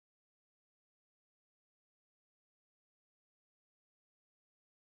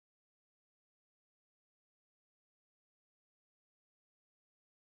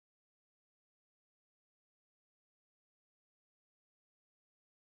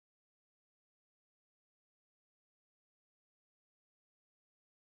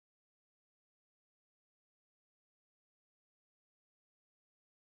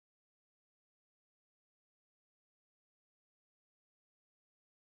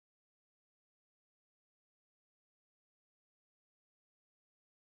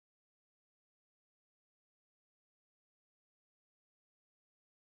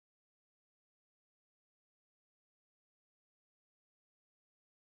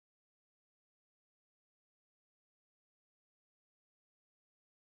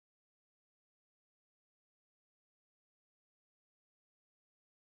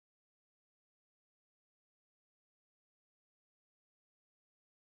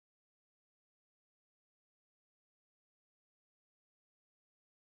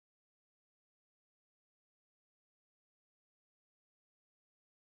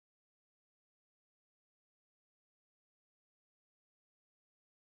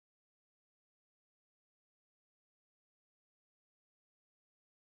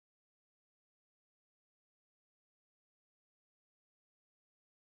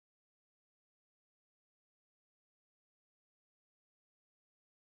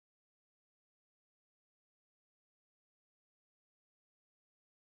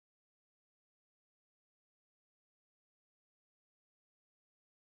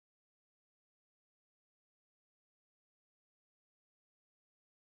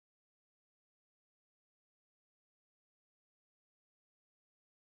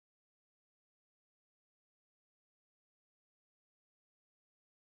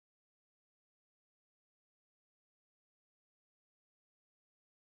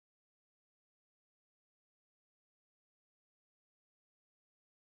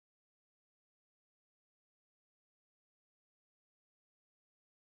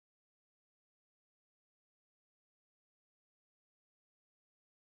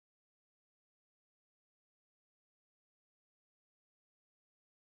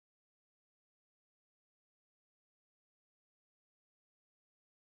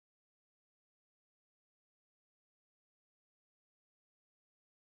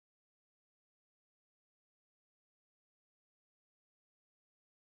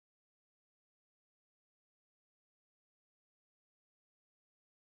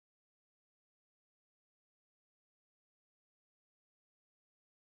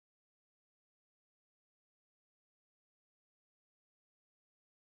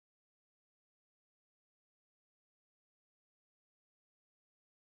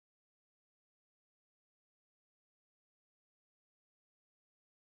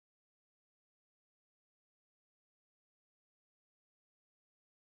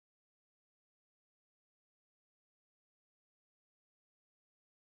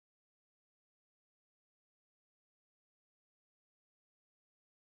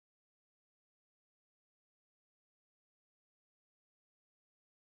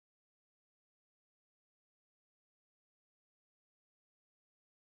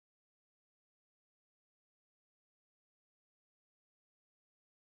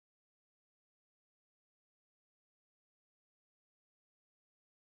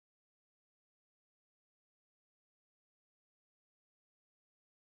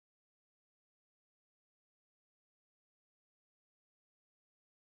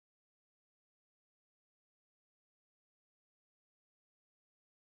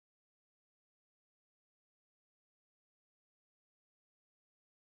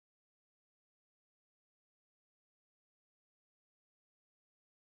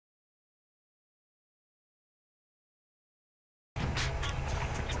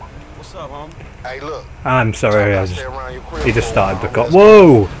What's up, homie? Hey, look. I'm sorry, he just started the car.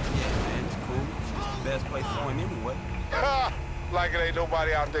 Whoa! Whoa! Man, it's cool. It's the best place for him anyway. Like it ain't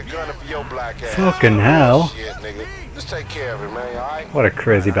nobody out there gunning for your black ass. Fucking hell. Shit, nigga. Just take care of it, man, alright? What a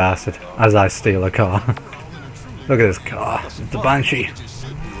crazy bastard. As I steal a car. Look at this car. It's the Banshee.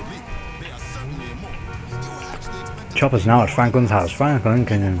 Chopper's now at Franklin's house. Franklin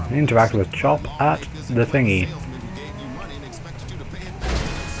can interact with Chop at the thingy.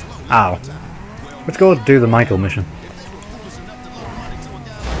 Ow. Let's go do the Michael mission.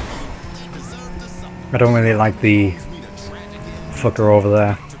 I don't really like the fucker over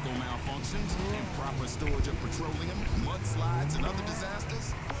there.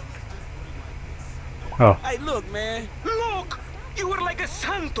 Oh. Hey, look, man. Look! You were like a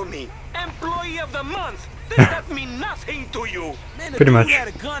son to me. Employee of the month. Does that mean nothing to you? Man, the Pretty dude much. had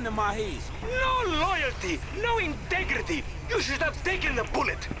a gun to my head. No loyalty, no integrity. You should have taken the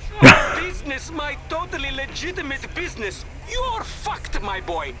bullet. My business, my totally legitimate business. You're fucked, my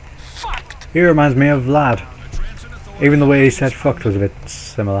boy. Fucked. He reminds me of Vlad. Even the way he said fucked was a bit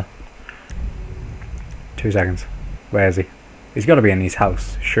similar. 2 seconds. Where is he? He's got to be in his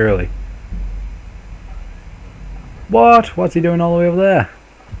house, surely. What? What's he doing all the way over there?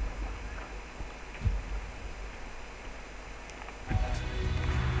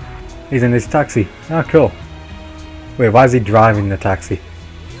 He's in his taxi. Ah, cool. Wait, why is he driving the taxi?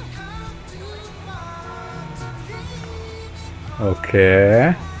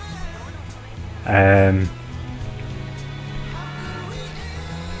 Okay.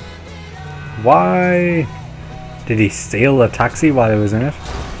 Why did he steal the taxi while he was in it?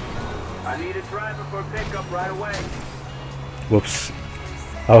 I need a driver for pickup right away. Whoops.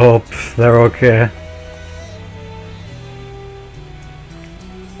 I hope they're okay.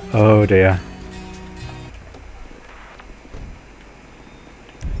 Oh dear.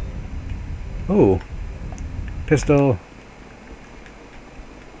 Oh. Pistol.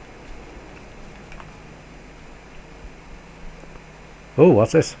 Oh,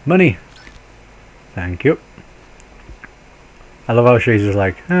 what's this? Money! Thank you. I love how she's just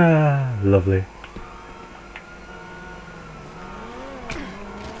like, ah, lovely.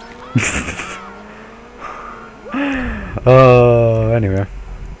 Oh, anyway.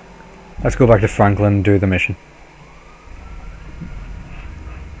 Let's go back to Franklin and do the mission.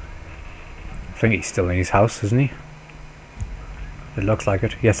 I think he's still in his house, isn't he? It looks like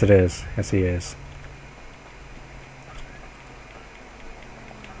it. Yes, it is. Yes, he is.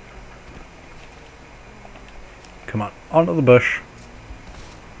 Come on, onto the bush.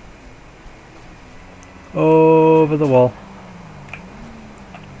 Over the wall.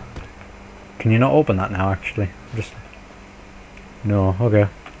 Can you not open that now, actually? Just... No, okay.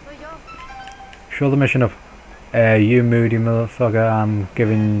 Show the mission up. You moody motherfucker, I'm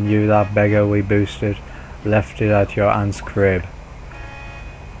giving you that beggar we boosted. Left it at your aunt's crib.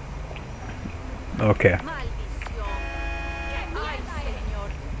 Okay.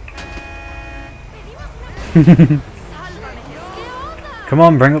 Come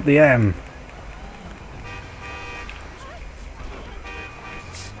on, bring up the M.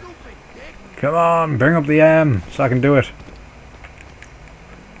 Come on, bring up the M so I can do it.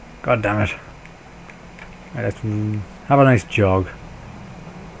 God damn it. Right, let's have a nice jog.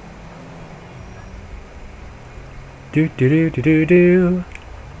 Do do do do do do.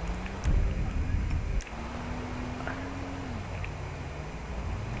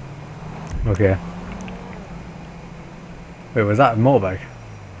 Okay. Wait, was that a motorbike?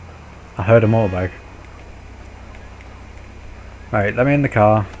 I heard a motorbike. Right, let me in the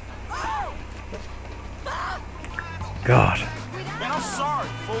car. God. Man, I'm sorry,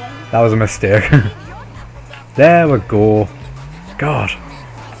 fool. That was a mistake. There we go. God.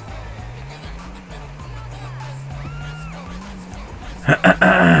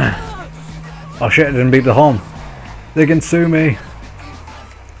 Oh shit, I didn't beep the horn. They can sue me.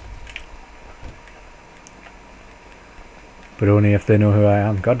 But only if they know who I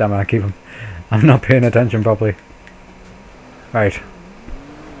am. God damn it, I keep them. I'm not paying attention properly. Right.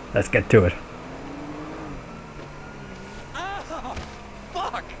 Let's get to it. Ah,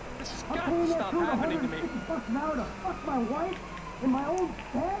 fuck! This has got to stop happening to me. Fuck now to fuck my wife in my own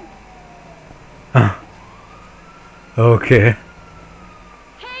bed? Okay.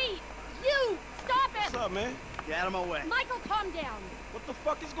 Hey, you! Stop it! What's up, man? Get out of my way. Michael, calm down. What the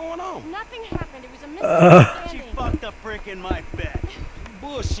fuck is going on? Nothing happened. It was a She misunderstanding. fucked a prick in my bed. You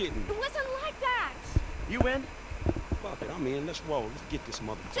bullshitting. It wasn't like that. You in? Fuck it, I'm in. Let's roll. Let's get this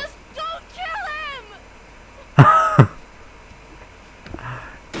motherfucker. Just don't kill him!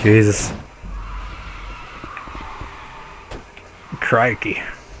 Jesus. Crikey.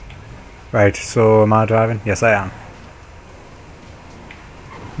 Right, so am I driving? Yes, I am.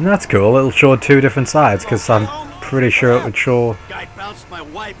 And that's cool. It'll show two different sides because I'm pretty sure it would show Guy bounced my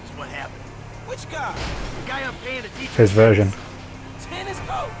wife is what happened. Which guy? The guy I'm paying to teach his version. Tennis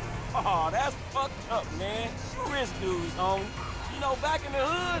coach? Oh, that's fucked up, man. You rich dudes, homie. You know, back in the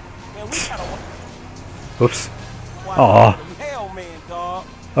hood, man, we gotta Oops. watch Aw. them hell, man, dog.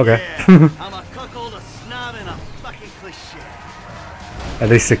 Okay. Yeah, I'm a cuckold, a snob, and a fucking cliche. At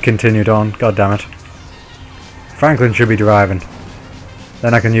least it continued on. God damn it. Franklin should be driving.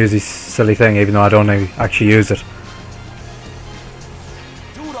 Then I can use this silly thing even though I don't actually use it.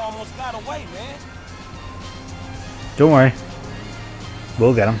 Dude almost got away, man. Don't worry.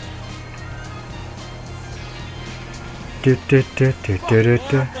 We'll get him. Do, do, do, do, Fuck, do, do, man,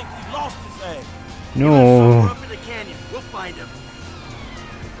 do. I think we lost his ass. No. Up in the canyon. We'll find him.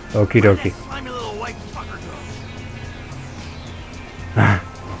 Okie Where'd dokie. that slimy little white fucker go?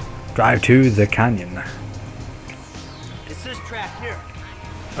 Drive to the canyon. It's this track here.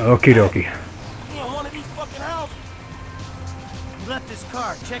 Okie dokie. He in one of these fucking houses. He left his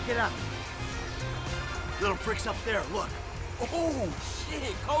car. Check it out. Little prick's up there. Look. Oh,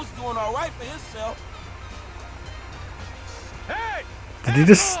 shit. Coach doing all right for himself. Hey! Did he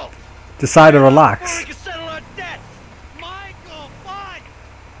just decide to relax? We can settle our debt. Michael, fine.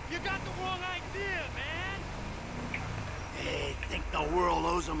 You got the wrong idea, man. They think the world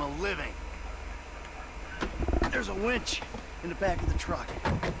owes them a living. There's a winch in the back of the truck.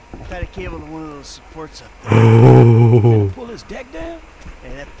 Tied a cable to one of those supports up there. Oh. Pull his deck down?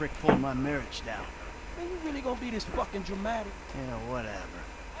 Hey, that prick pulled my marriage down. Man, you really gonna be this fucking dramatic? Yeah, whatever.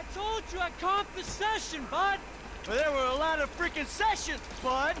 I told you I'd come the session, bud. But there were a lot of freaking sessions,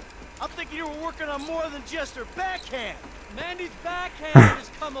 bud. I'm thinking you were working on more than just her backhand. Mandy's backhand has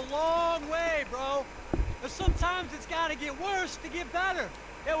come a long way, bro. But sometimes it's gotta get worse to get better.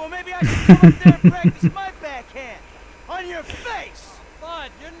 Yeah, well, maybe I should come up there and practice my backhand. On your face. Bud,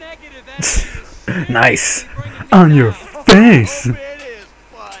 your negative energy is seriously Nice. bringing me On your down. face. Hope it is,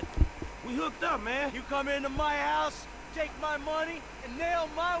 bud. We hooked up, man. You come into my house, take my money, and nail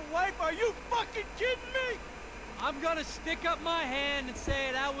my wife? Are you fucking kidding me? I'm gonna stick up my hand and say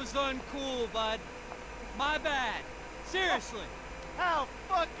that was uncool, bud. My bad. Seriously. How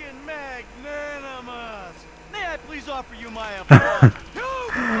fucking magnanimous. May I please offer you my applause? You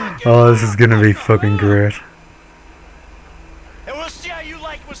fucking Oh, this is gonna be fucking great. And we'll see how you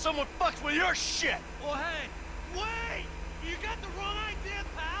like when someone fucks with your shit. Well, hey, Wait! You got the wrong idea,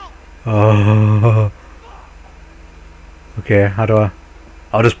 pal. Oh. Okay, how do I?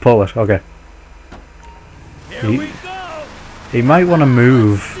 I'll just pull it. Okay. Here we go. He might want to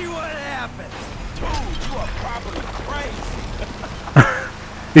move. See what happens. Dude, you are probably crazy.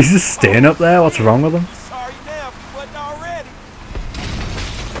 He's just staying up there. What's wrong with him? Sorry now if you wasn't already.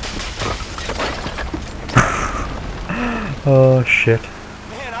 Oh shit!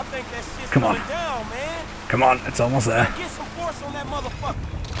 Man, I think that shit's Come on. coming down, man. Come on, it's almost there. Get some force on that motherfucker.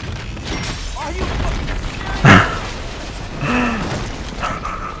 Are you fucking serious?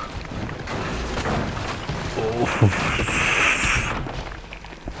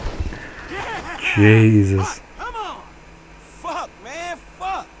 Jesus. Come on. Fuck, man,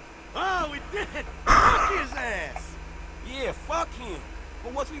 fuck. Oh, we did it. Fuck his ass. Yeah, fuck him.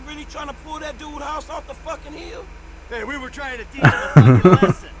 But was we really trying to pull that dude house off the fucking hill? Hey, we were trying to teach him a fucking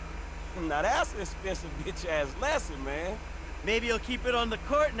lesson. Now that's an expensive bitch-ass lesson, man. Maybe he'll keep it on the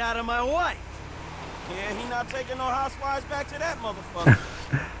court and out of my wife. Yeah, he not taking no housewives back to that motherfucker.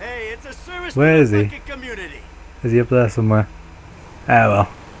 Hey, it's a service Where to is the he? fucking community. Is he up there somewhere? Ah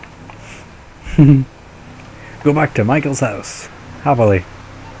well. Go back to Michael's house. Happily.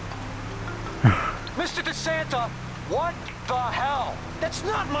 Mr. DeSanta, what the hell? That's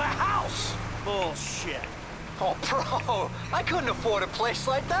not my house! Bullshit. Oh, bro, I couldn't afford a place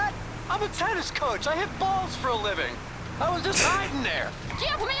like that. I'm a tennis coach. I hit balls for a living. I was just hiding there.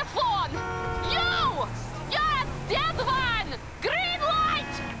 Give me a phone! You! You're a dead one! Green light!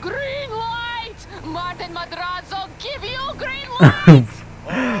 Green light! Martin Madrazo, give you green light!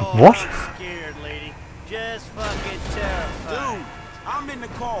 Oh, What? I'm scared, lady. Just fucking terrified. Dude, I'm in the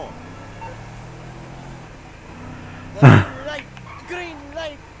car. Green light! Green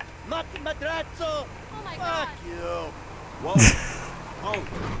light! Martin Madrazo! Oh my Fuck god. you! Whoa. Oh.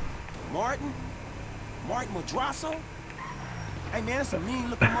 Martin? Martin Madrasso? Hey, man, that's a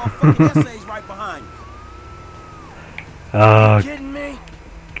mean-looking motherfucking essays right behind you. Kidding me?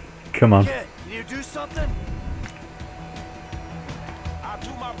 Come on. Kid, can you do something? I'll do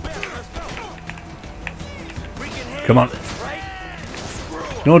my best. Let's go. We can handle Come on. this, right?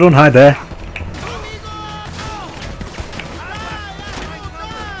 No, don't hide there.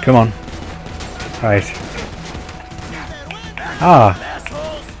 Come on. Right. Ah.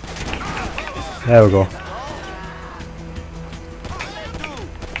 There we go.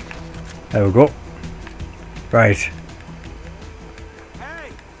 There we go. Right. Hey,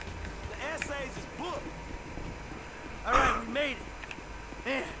 the essays is booked. All right, we made it.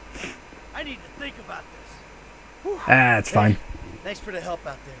 Man, I need to think about this. Ah, it's fine. Thanks for the help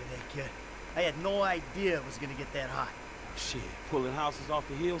out there today, kid. I had no idea it was gonna get that hot. Shit, pulling houses off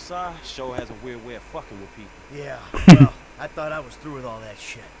the hillside sure has a weird way of fucking with people. Yeah, well, I thought I was through with all that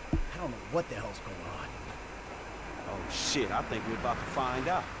shit. I don't know what the hell's going on. Oh shit, I think we're about to find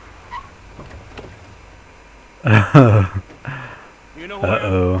out. You know who I am?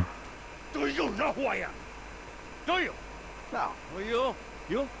 Uh-oh. Do you know who I am? Do you? No, Who you?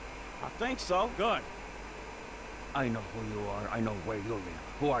 You? I think so. Good. I know who you are. I know where you live.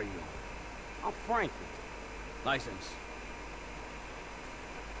 Who are you? I'm Franklin. License.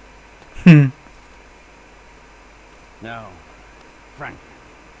 Now, Franklin.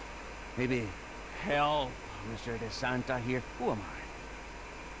 Maybe help Mr. DeSanta here. Who am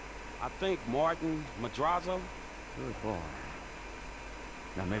I? I think Martin Madrazo. Good boy.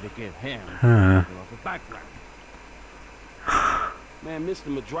 Now maybe give him a Huh. little of a background. Man, Mr.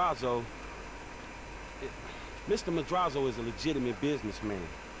 Madrazo is a legitimate businessman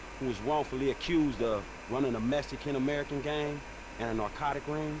who was wrongfully accused of running a Mexican-American gang and a narcotic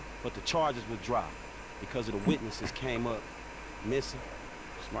ring, but the charges were dropped because of the witnesses came up missing.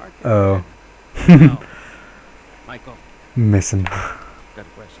 Smart. Oh. Now, Michael, Missing. got a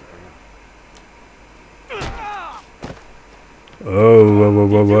question for you. Oh, whoa, whoa,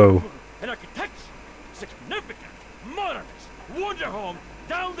 whoa, whoa. An architect, significant, modernist, wonder home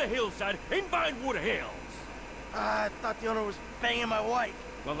down the hillside in Vinewood Hills. I thought the owner was banging my wife.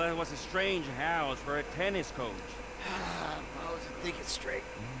 Well, that was a strange house for a tennis coach. I wasn't thinking straight.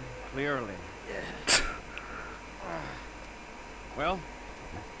 Clearly. Yeah. Well,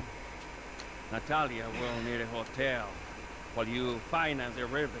 Natalia will need a hotel while you finance the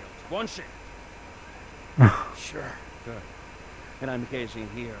rebuild, won't she? Sure. Good. And I'm guessing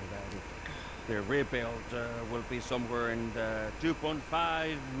here that the rebuild will be somewhere in the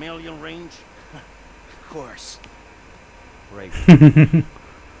 2.5 million range. Of course. Great.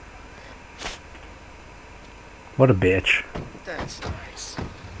 What a bitch. That's nice.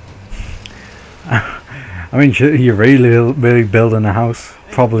 I mean, you're really building a house.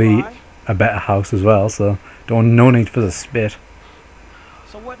 Probably a better house as well, so no need for the spit.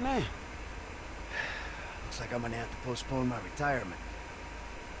 So what now? Looks like I'm gonna have to postpone my retirement.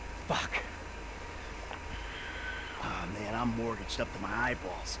 Fuck. Oh man, I'm mortgaged up to my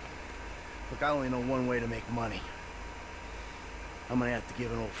eyeballs. Look, I only know one way to make money. I'm gonna have to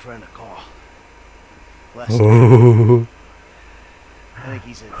give an old friend a call. Lester. Oh, I think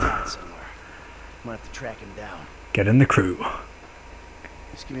he's in town somewhere. I'm gonna have to track him down. get in the crew.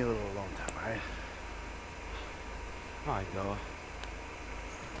 Just give me a little alone time, alright? All right, dog.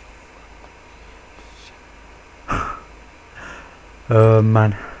 Oh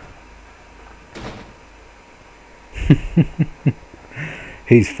man.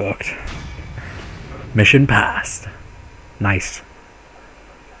 He's fucked. Mission passed. Nice.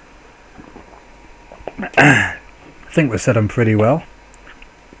 I think we set him pretty well.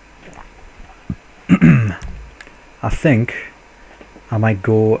 I think I might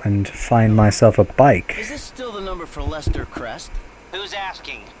go and find myself a bike. Is this still the number for Lester Crest? Who's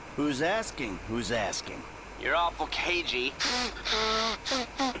asking? Who's asking? Who's asking? You're awful cagey.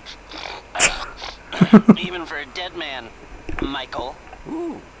 Even for a dead man, Michael.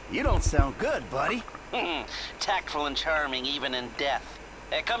 Ooh, you don't sound good, buddy. Tactful and charming even in death.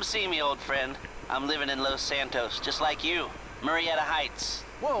 Come see me, old friend. I'm living in Los Santos, just like you. Murrieta Heights.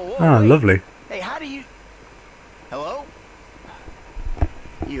 Whoa, whoa, Ah, wait. lovely. Hey, how do you... Hello?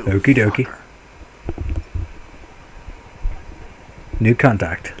 You Okie dokie. fucker. New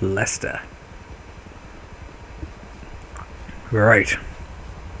contact, Lester. Right.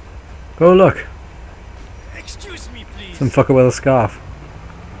 Oh look, Excuse me, please. some fucker with a scarf.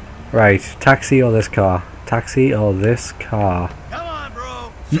 Right, taxi or this car? Taxi or this car? Come on,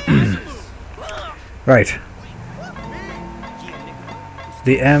 bro. Right.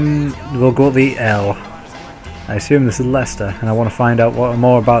 The M will go to the L. I assume this is Lester, and I want to find out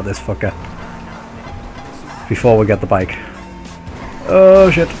more about this fucker before we get the bike. Oh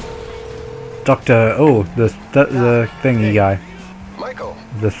shit! Doctor, oh, the thingy guy, Michael,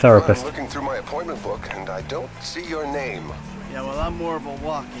 the therapist. I'm looking through my appointment book and I don't see your name. Yeah, well, I'm more of a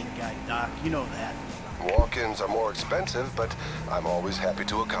walk-in guy, Doc. You know that. Walk-ins are more expensive, but I'm always happy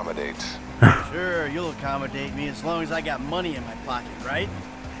to accommodate. Sure, you'll accommodate me as long as I got money in my pocket, right?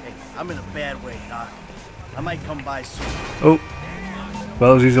 Hey, I'm in a bad way, Doc. I might come by soon. Oh,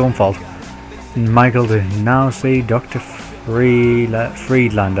 well, it was his own fault. Michael to now see Dr.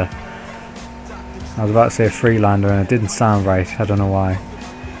 Friedlander. I was about to say Freelander and it didn't sound right. I don't know why.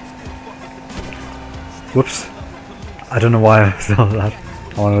 Whoops. I don't know why I thought that.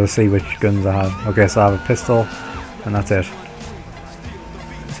 I wanted to see which guns I had. Okay, so I have a pistol and that's it.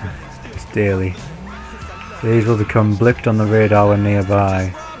 It's daily. These will become blipped on the radar when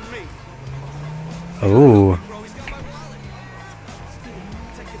nearby. Oh.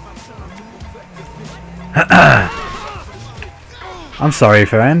 I'm sorry,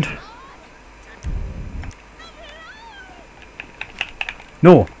 friend.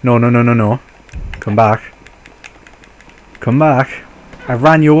 No, no, no, no, no, no. Come back. Come back. I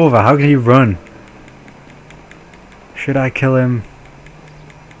ran you over. How can he run? Should I kill him?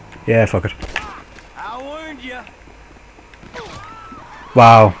 Yeah, fuck it. I warned you.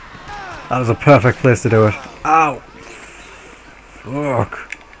 Wow. That was a perfect place to do it. Ow.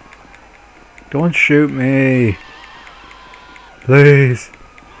 Fuck. Don't shoot me. Please.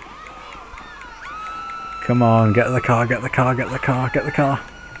 Come on, get the car, get the car, get the car, get the car.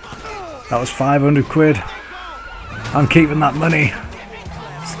 That was 500 quid. I'm keeping that money.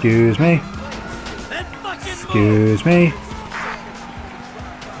 Excuse me. Excuse me.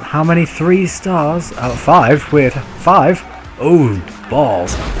 How many 3 stars? Out of 5? Wait, 5? Oh,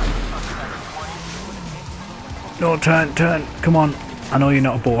 balls. No, turn, turn. Come on. I know you're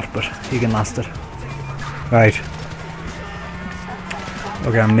not a boat, but you can last it. Right.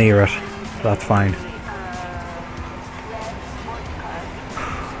 Okay, I'm near it. That's fine.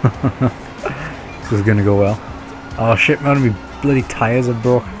 This is gonna go well. Oh shit, man, my bloody tyres are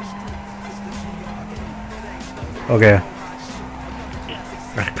broke. Okay.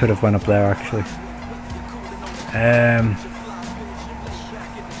 I could have went up there actually.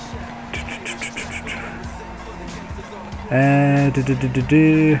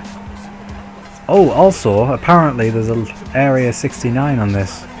 Oh, also, apparently there's an Area 69 on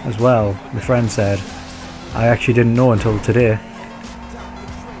this as well, my friend said. I actually didn't know until today.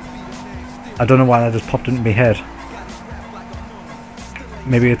 I don't know why that just popped into my head.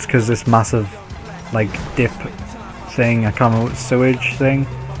 Maybe it's because this massive, like, dip thing, I can't remember what sewage thing,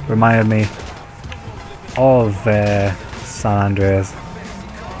 reminded me of San Andreas.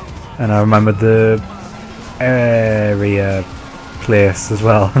 And I remembered the area place as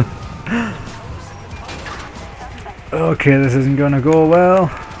well. Okay, this isn't gonna go well.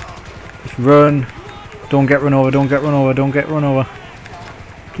 Just run. Don't get run over, don't get run over, don't get run over.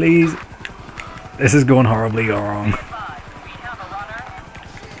 Please. This is going horribly wrong.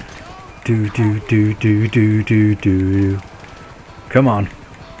 Do do do do do do do. Come on.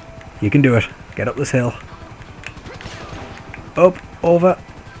 You can do it. Get up this hill. Up, over,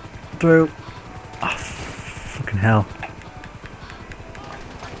 through. Oh, fucking hell.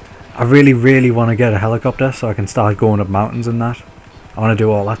 I really, really want to get a helicopter so I can start going up mountains and that. I want to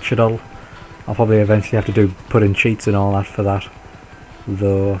do all that shit. I'll probably eventually have to put in cheats and all that for that.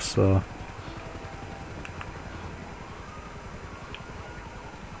 Though, so...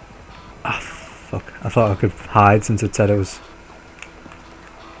 Ah, fuck. I thought I could hide since it said it was...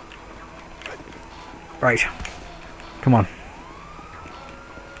 Right. Come on.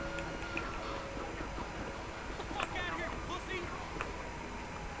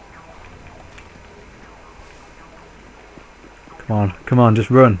 Come on, just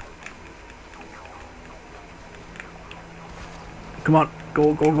run. Come on,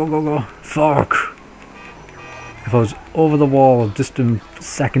 go, go, go, go, go. Fuck. If I was over the wall just a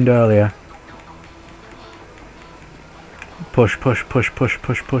second earlier. Push, push, push, push,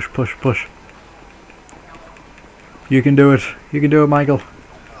 push, push, push, push. You can do it. You can do it, Michael.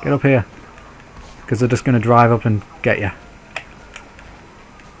 Get up here. Because they're just going to drive up and get you.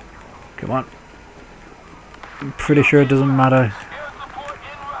 Come on. I'm pretty sure it doesn't matter.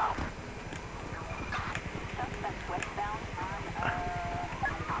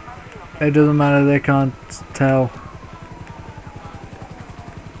 It doesn't matter, they can't tell.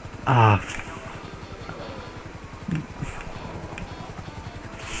 Ah.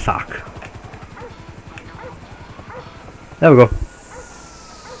 Fuck. There we go.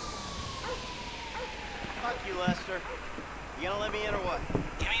 Fuck you, Lester. You gonna let me in or what?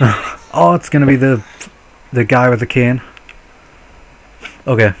 Oh, it's gonna be the guy with the cane.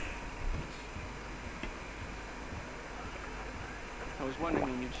 Okay. I was wondering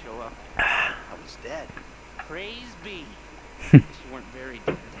when you'd show up. I was dead. Praise be. You weren't very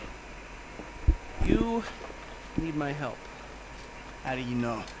dead. You need my help. How do you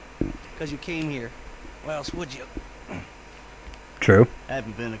know? Because you came here. Why else would you? True. I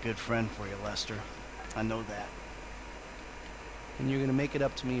haven't been a good friend for you, Lester. I know that. And you're gonna make it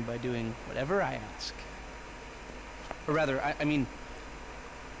up to me by doing whatever I ask. Or rather, I mean,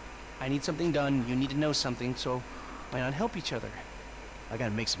 I need something done, you need to know something, so why not help each other? I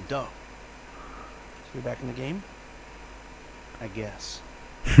gotta make some dough, So you're back in the game? I guess.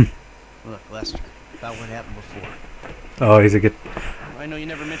 Look, Lester, about what happened before. Oh, he's a good. I know you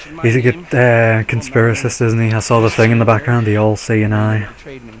never mentioned my He's a name. good conspiracist, isn't he? I saw the thing in the background, the all seeing eye.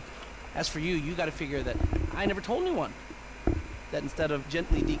 Betrayed me. As for you, you gotta figure that I never told anyone. That instead of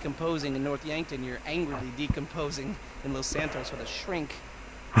gently decomposing in North Yankton, you're angrily decomposing in Los Santos with a shrink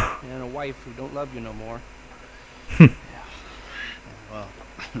and a wife who don't love you no more. Well,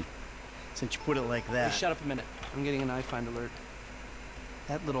 since you put it like that. Hey, shut up a minute. I'm getting an iFind alert.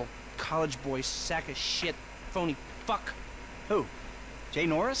 That little college boy sack of shit, phony fuck. Who? Jay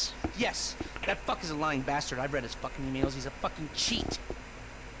Norris? Yes, that fuck is a lying bastard. I've read his fucking emails. He's a fucking cheat.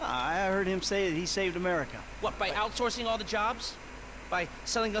 I heard him say that he saved America. What, by outsourcing all the jobs? By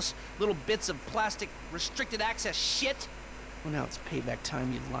selling us little bits of plastic restricted access shit? Well, now it's payback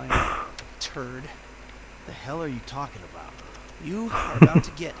time, you lying turd. The hell are you talking about? You are about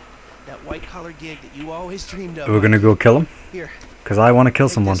to get that white-collar gig that you always dreamed of. We're gonna go kill him? Here. Because I want to kill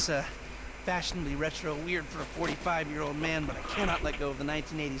Take someone. This, fashionably retro weird for a 45-year-old man, but I cannot let go of the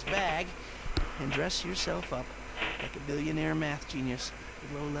 1980s bag. And dress yourself up like a billionaire math genius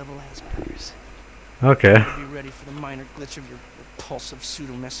with low-level Asperger's. Okay. Be ready for the minor glitch of your repulsive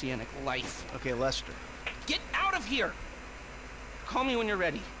pseudo-messianic life. Okay, Lester. Get out of here! Call me when you're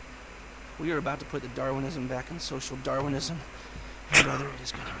ready. We are about to put the Darwinism back in social Darwinism. And brother, it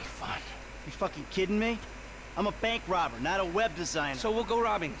is going to be fun. You fucking kidding me? I'm a bank robber, not a web designer. So we'll go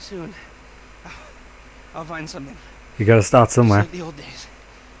robbing soon. I'll find something. You gotta start somewhere. Just like the old days.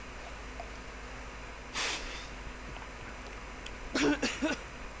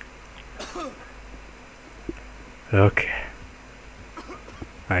 Okay.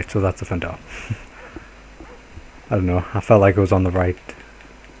 Right, so that's the front door. I don't know, I felt like it was on the right.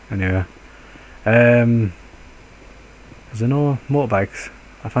 Anyway. Is there no motorbikes?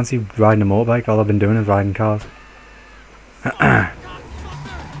 I fancy riding a motorbike, all I've been doing is riding cars.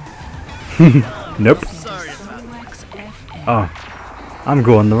 Nope. Oh, I'm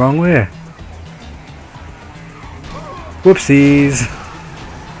going the wrong way. Whoopsies.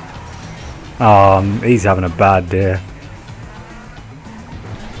 He's having a bad day.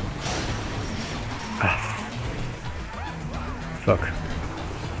 Fuck.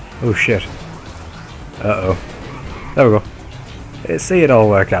 Oh shit. Uh-oh. There we go. See, it all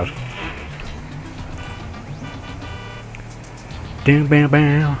worked out.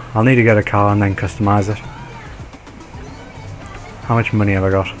 I'll need to get a car and then customize it. How much money have I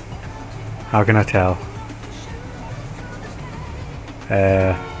got? How can I tell?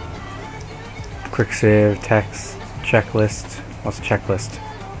 Quick save, text, checklist. What's a checklist?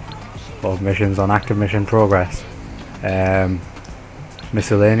 Of missions on active mission progress.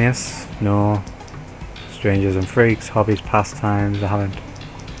 Miscellaneous? No. Strangers and freaks, hobbies, pastimes. I haven't.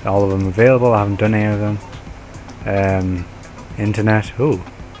 All of them available. I haven't done any of them. Internet. Ooh.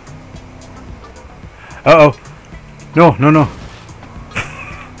 Uh oh. No, no, no.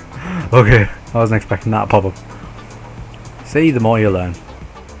 Okay, I wasn't expecting that to pop up. See, the more you learn.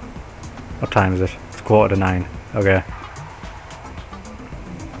 What time is it? It's 9:15. Okay.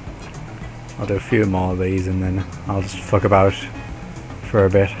 I'll do a few more of these and then I'll just fuck about for a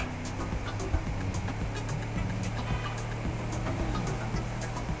bit.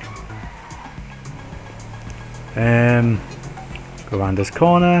 Go around this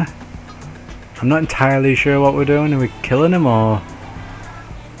corner. I'm not entirely sure what we're doing. Are we killing him or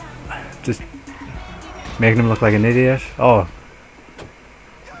just making him look like an idiot? Oh,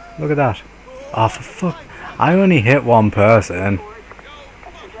 look at that. Oh, for fuck. I only hit one person.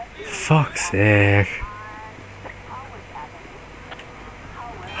 Fuck's sake.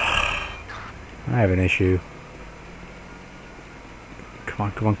 I have an issue. Come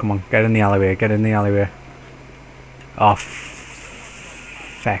on, come on, come on. Get in the alleyway, get in the alleyway. Oh,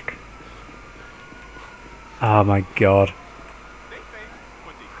 feck. Oh my god.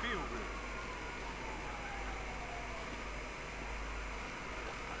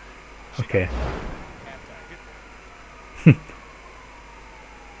 Okay.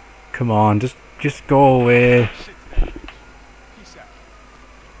 Come on, just go away.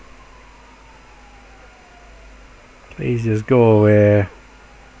 Please just go away.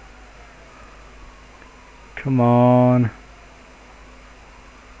 Come on.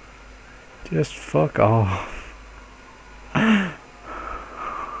 Just fuck off.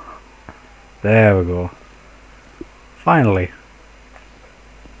 There we go. Finally.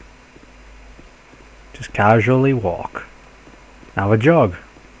 Just casually walk. Now a jog.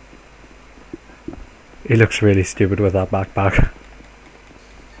 He looks really stupid with that backpack.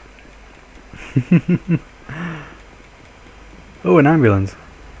 Oh, an ambulance.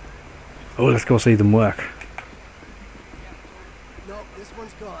 Oh, let's go see them work. Nope, this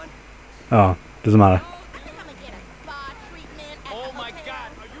one's gone. Oh, doesn't matter. Oh my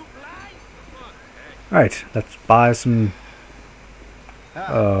God, are you blind? Right, let's buy some.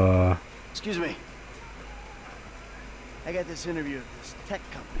 Excuse me. I got this interview at this tech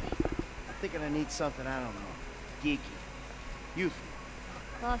company. Thinking I need something, I don't know, geeky. You.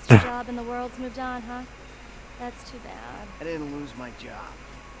 Lost your job and the world's moved on, huh? That's too bad. I didn't lose my job.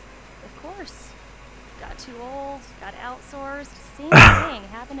 Of course. Got too old, got outsourced. Same thing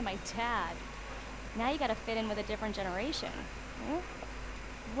happened to my dad. Now you gotta fit in with a different generation. Hmm?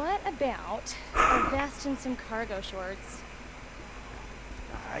 What about a vest and some cargo shorts?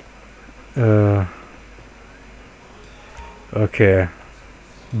 Alright. Okay.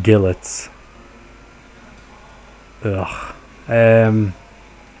 Gillets. Ugh.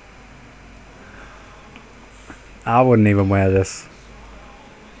 I wouldn't even wear this.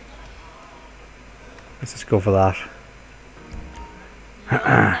 Let's just go for that.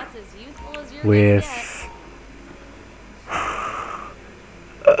 That's as youthful as you're With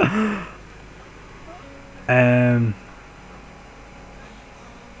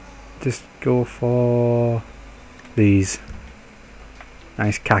just go for these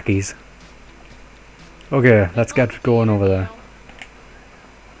nice khakis. Okay, let's get going over there.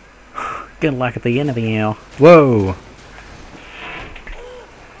 Good luck at the interview. Whoa!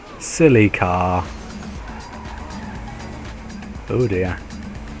 Silly car. Oh dear.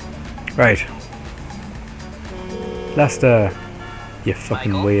 Right. Lester, you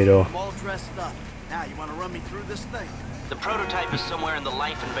fucking Michael? weirdo. I'm all dressed up. Now, you want to run me through this thing? The prototype is somewhere in the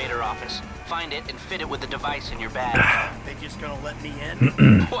Life Invader office. Find it and fit it with the device in your bag. They just gonna let me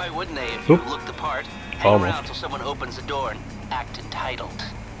in? Why wouldn't they if you Oop. look the part? Hang Almost. around till someone opens the door and act entitled.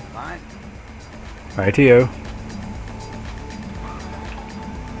 Fine. Right to you.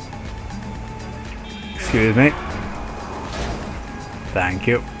 Excuse me. Thank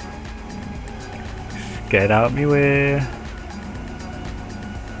you. Get out me way.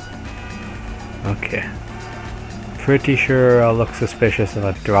 Okay. Pretty sure I'll look suspicious if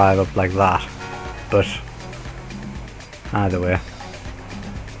I drive up like that. But either way.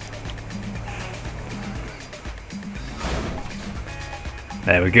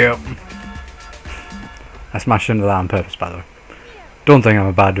 There we go. I smashed into that on purpose, by the way. Don't think I'm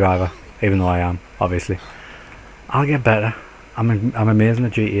a bad driver, even though I am, obviously. I'll get better. I'm amazing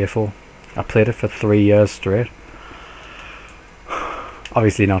at GTA 4. I played it for 3 years straight.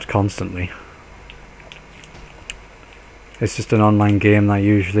 Obviously not constantly. It's just an online game that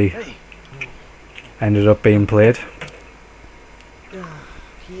usually ended up being played.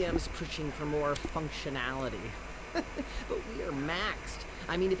 PM's pushing for more functionality. But we are maxed.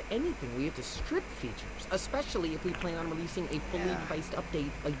 I mean, if anything, we have to strip features, especially if we plan on releasing a fully priced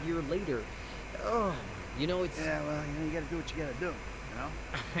update a year later. Oh, you know, it's... Yeah, well, you gotta do what you gotta do, you know?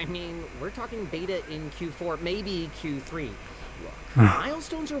 I mean, we're talking beta in Q4, maybe Q3. Look,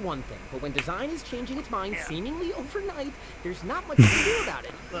 milestones are one thing, but when design is changing its mind seemingly overnight, there's not much you can do about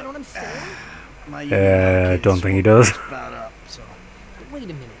it. You know what I'm saying? Don't think he does. About up, so. Wait a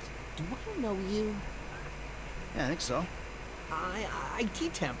minute. Do I know you? Yeah, I think so.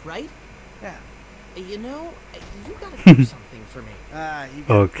 IT temp, right? Yeah. You know, you gotta do something for me. You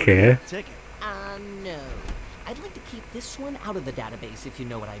gotta put in Okay. a ticket. No. I'd like to keep this one out of the database, if you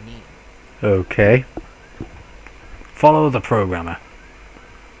know what I mean. Okay. Follow the programmer.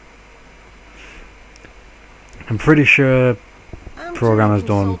 I'm pretty sure programmers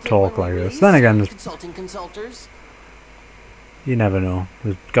don't talk like this. Then again, Consulting consulters. you never know.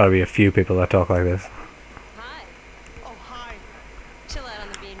 There's got to be a few people that talk like this. Hi. Oh, hi. Chill out on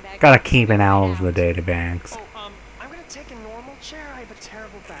the beanbag. Gotta keep an eye of the data banks. Oh, I'm gonna take a normal chair. I have a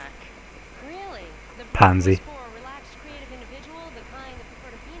terrible back. Really? The book Pansy. was for a relaxed, creative individual, the kind that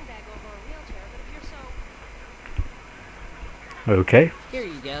preferred a beanbag over a wheelchair. But if you're so... Okay. Here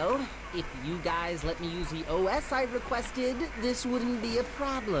you go. If you guys let me use the OS I requested, this wouldn't be a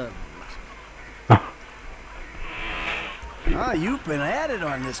problem. Ah, you've been at it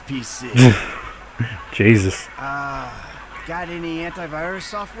on this PC. Jesus. Got any antivirus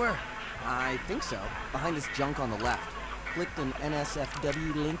software? I think so. Behind this junk on the left. Clicked an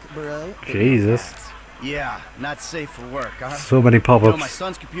NSFW link, bro. Jesus. Yeah, not safe for work, huh? So many You know, my pop-ups.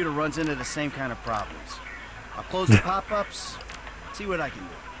 son's computer runs into the same kind of problems. I'll close the pop-ups, see what I can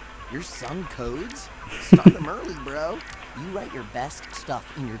do. Your son codes? Start them early, bro. You write your best stuff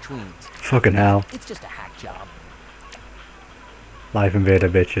in your tweens. Fucking hell. It's just a hack job. Life Invader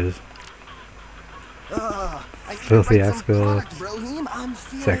bitches. Filthy escort.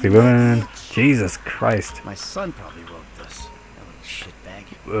 Sexy women. Jesus Christ. My son probably wrote this. That little shitbag.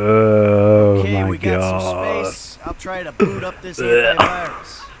 Oh Okay, my we got god. some space. I'll try to boot up this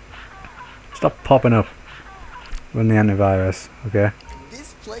antivirus. Stop popping up. Run the antivirus, okay?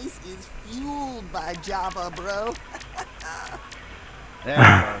 This place is fueled by Java, bro. There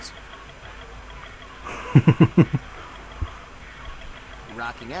it goes.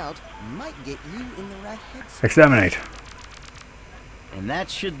 Rocking out might get you in the right headspace. Exterminate. And that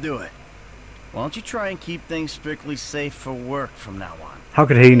should do it. Why don't you try and keep things strictly safe for work from now on? How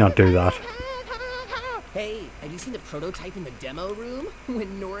could he not do that? Hey, have you seen the prototype in the demo room?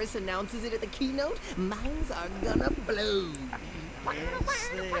 When Norris announces it at the keynote, minds are gonna blow. Yes,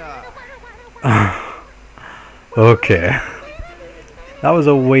 they are. Okay. That was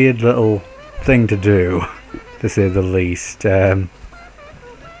a weird little thing to do, to say the least.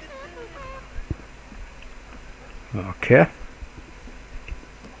 Okay.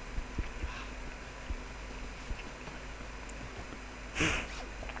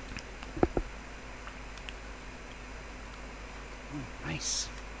 Nice.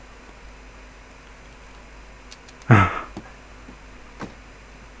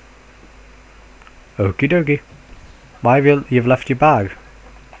 Okie dokie. Why have you've left your bag?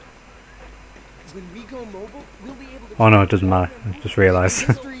 When we go mobile, we'll be able to Oh no, it doesn't matter. I just realised.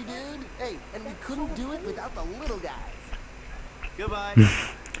 history, dude. Hey, and we couldn't do it without the little guys. Goodbye.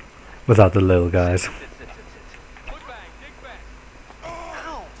 Without the little guys.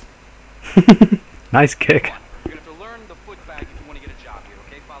 Nice kick. You're gonna have to learn the foot bag if you want to get a job here,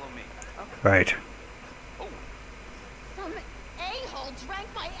 okay? Follow me. Right. Some a-hole drank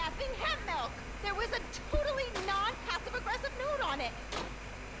my effing hemp milk. There was a totally non-passive-aggressive note on it.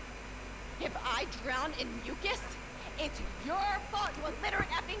 If I drown in mucus, it's your fault, you illiterate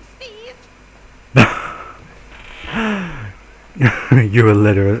effing seas. You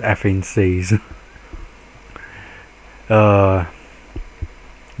illiterate effing C's.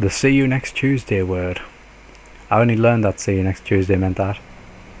 The see you next Tuesday word. I only learned that see you next Tuesday meant that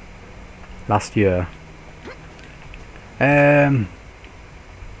last year. There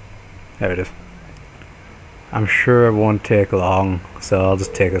it is. I'm sure it won't take long, so I'll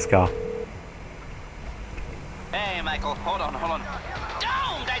just take this car. Hey, Michael, hold on.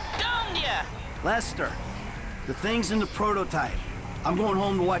 Domed! I domed ya! Lester, the thing's in the prototype. I'm going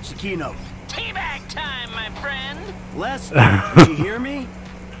home to watch the keynote. Teabag time, my friend! Lester, did you hear me?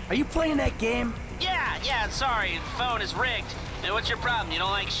 Are you playing that game? Yeah, sorry, the phone is rigged. Hey, what's your problem? You don't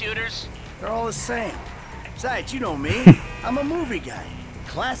like shooters? They're all the same. Besides, you know me. I'm a movie guy.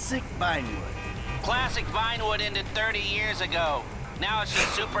 Classic Vinewood. Classic Vinewood ended 30 years ago. Now it's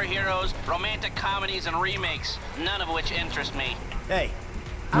just superheroes, romantic comedies, and remakes, none of which interest me. Hey,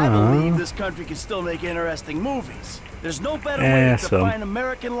 I believe this country can still make interesting movies. There's no better way to define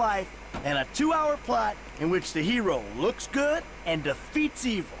American life than a 2-hour plot in which the hero looks good and defeats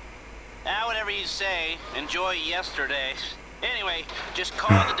evil. Whatever you say. Enjoy yesterday. Anyway, just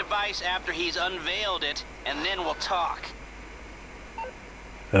call the device after he's unveiled it, and then we'll talk.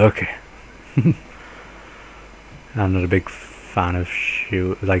 Okay. I'm not a big fan of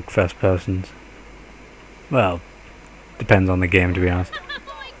first persons. Well, depends on the game, to be honest. Oh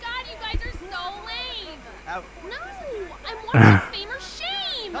my god, you guys are so lame. No, I'm watching Fame or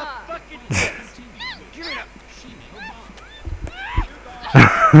Shame.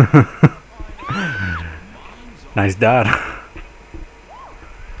 Nice dad.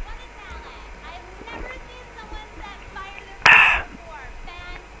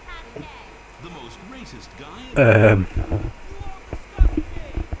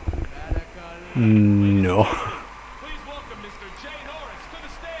 No.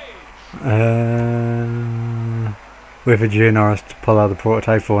 Wait for Jay Norris to pull out the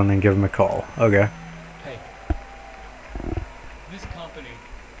prototype phone and then give him a call. Okay. Hey, this company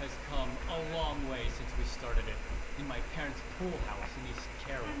has come a long way since we started it in my parents' pool house in East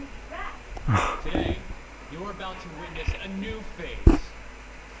Carroll. Today, you're about to witness a new phase.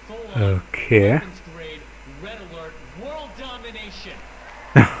 Full-on weapons-grade, red alert, world domination.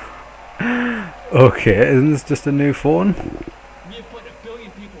 Okay, isn't this just a new phone? We have put 1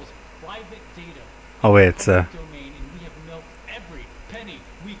 billion people's private data Oh wait, it's domain, and we have milked every penny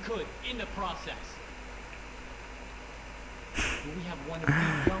we could in the process. But we have one of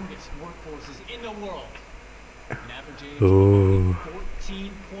the youngest workforces in the world. An average age of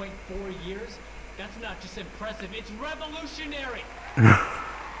 14.4 years. That's not just impressive, it's revolutionary.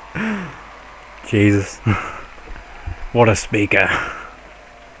 Jesus. What a speaker.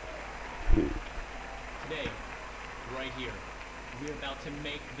 Today, right here, we're about to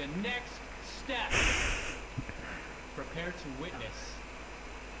make the next step. Prepare to witness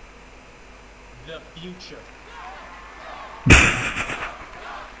the future.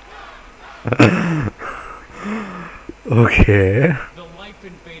 Okay. The Life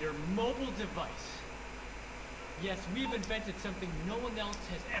Invader mobile device. Yes, we've invented something no one else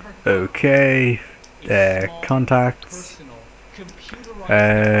has ever done. Okay. Contacts.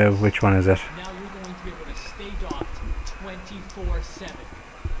 Which one is it? Now you're going to be able to stay docked 24/7.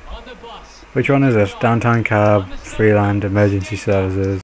 On the bus. Which one is it? Downtown cab, Freeland, emergency services.